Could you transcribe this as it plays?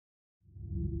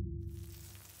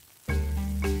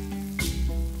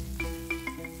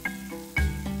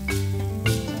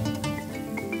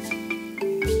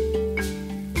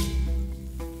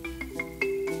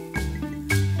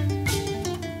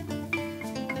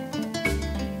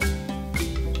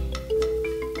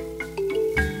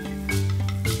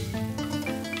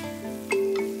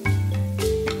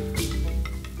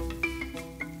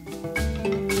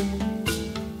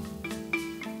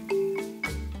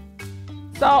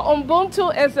So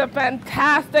Ubuntu is a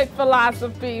fantastic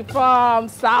philosophy from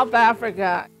South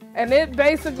Africa. And it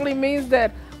basically means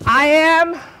that I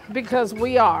am because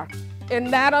we are.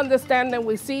 In that understanding,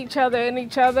 we see each other in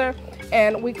each other,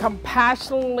 and we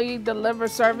compassionately deliver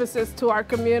services to our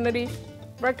community,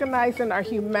 recognizing our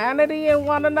humanity in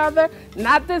one another,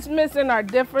 not dismissing our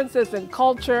differences in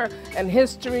culture and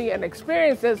history and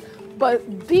experiences,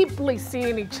 but deeply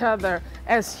seeing each other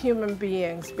as human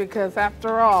beings, because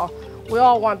after all, we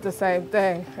all want the same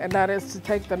thing, and that is to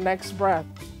take the next breath.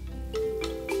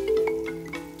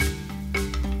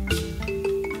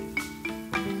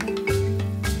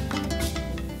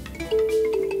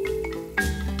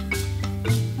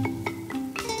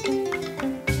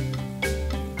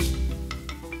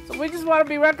 We just want to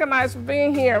be recognized for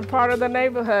being here and part of the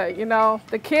neighborhood. You know,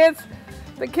 the kids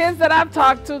that I've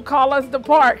talked to call us the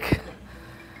park.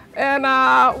 And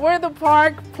we're the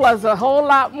park plus a whole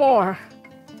lot more.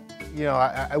 You know,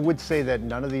 I would say that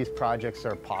none of these projects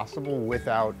are possible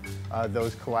without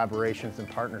those collaborations and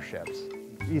partnerships.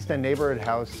 East End Neighborhood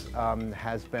House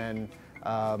has been,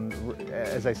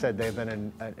 as I said, they've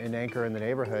been an anchor in the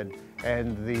neighborhood,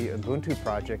 and the Ubuntu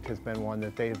project has been one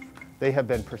that they have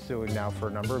been pursuing now for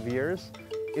a number of years.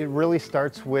 It really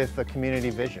starts with a community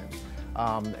vision.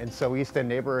 And so East End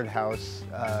Neighborhood House,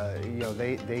 you know,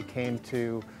 they came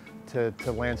to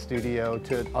Land Studio,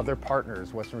 to other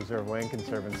partners, Western Reserve Land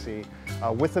Conservancy,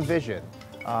 with a vision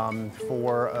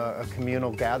for a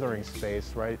communal gathering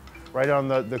space right on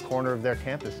the corner of their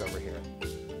campus over here.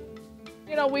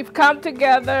 You know, we've come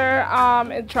together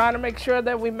and trying to make sure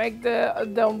that we make the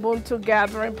Ubuntu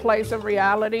Gathering Place a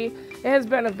reality. It has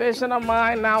been a vision of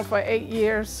mine now for 8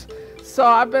 years. So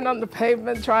I've been on the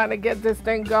pavement trying to get this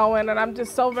thing going, and I'm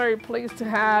just so very pleased to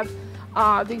have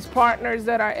these partners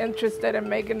that are interested in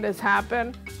making this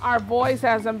happen. Our voice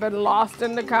hasn't been lost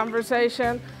in the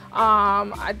conversation.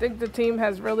 I think the team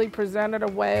has really presented a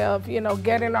way of, you know,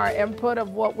 getting our input of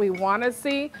what we want to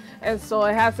see. And so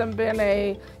it hasn't been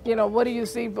a, you know, what do you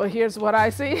see, but here's what I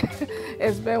see.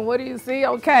 It's been, what do you see?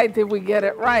 Okay, did we get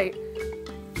it right?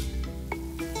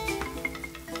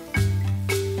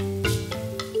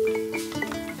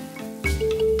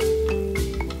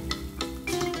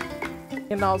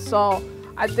 You know, so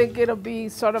I think it'll be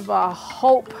sort of a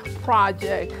hope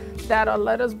project that'll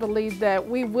let us believe that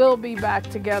we will be back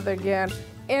together again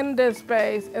in this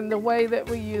space in the way that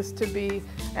we used to be,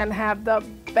 and have the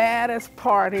baddest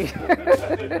party.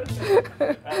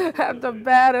 Have the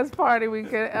baddest party we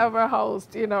could ever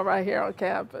host, you know, right here on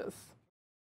campus.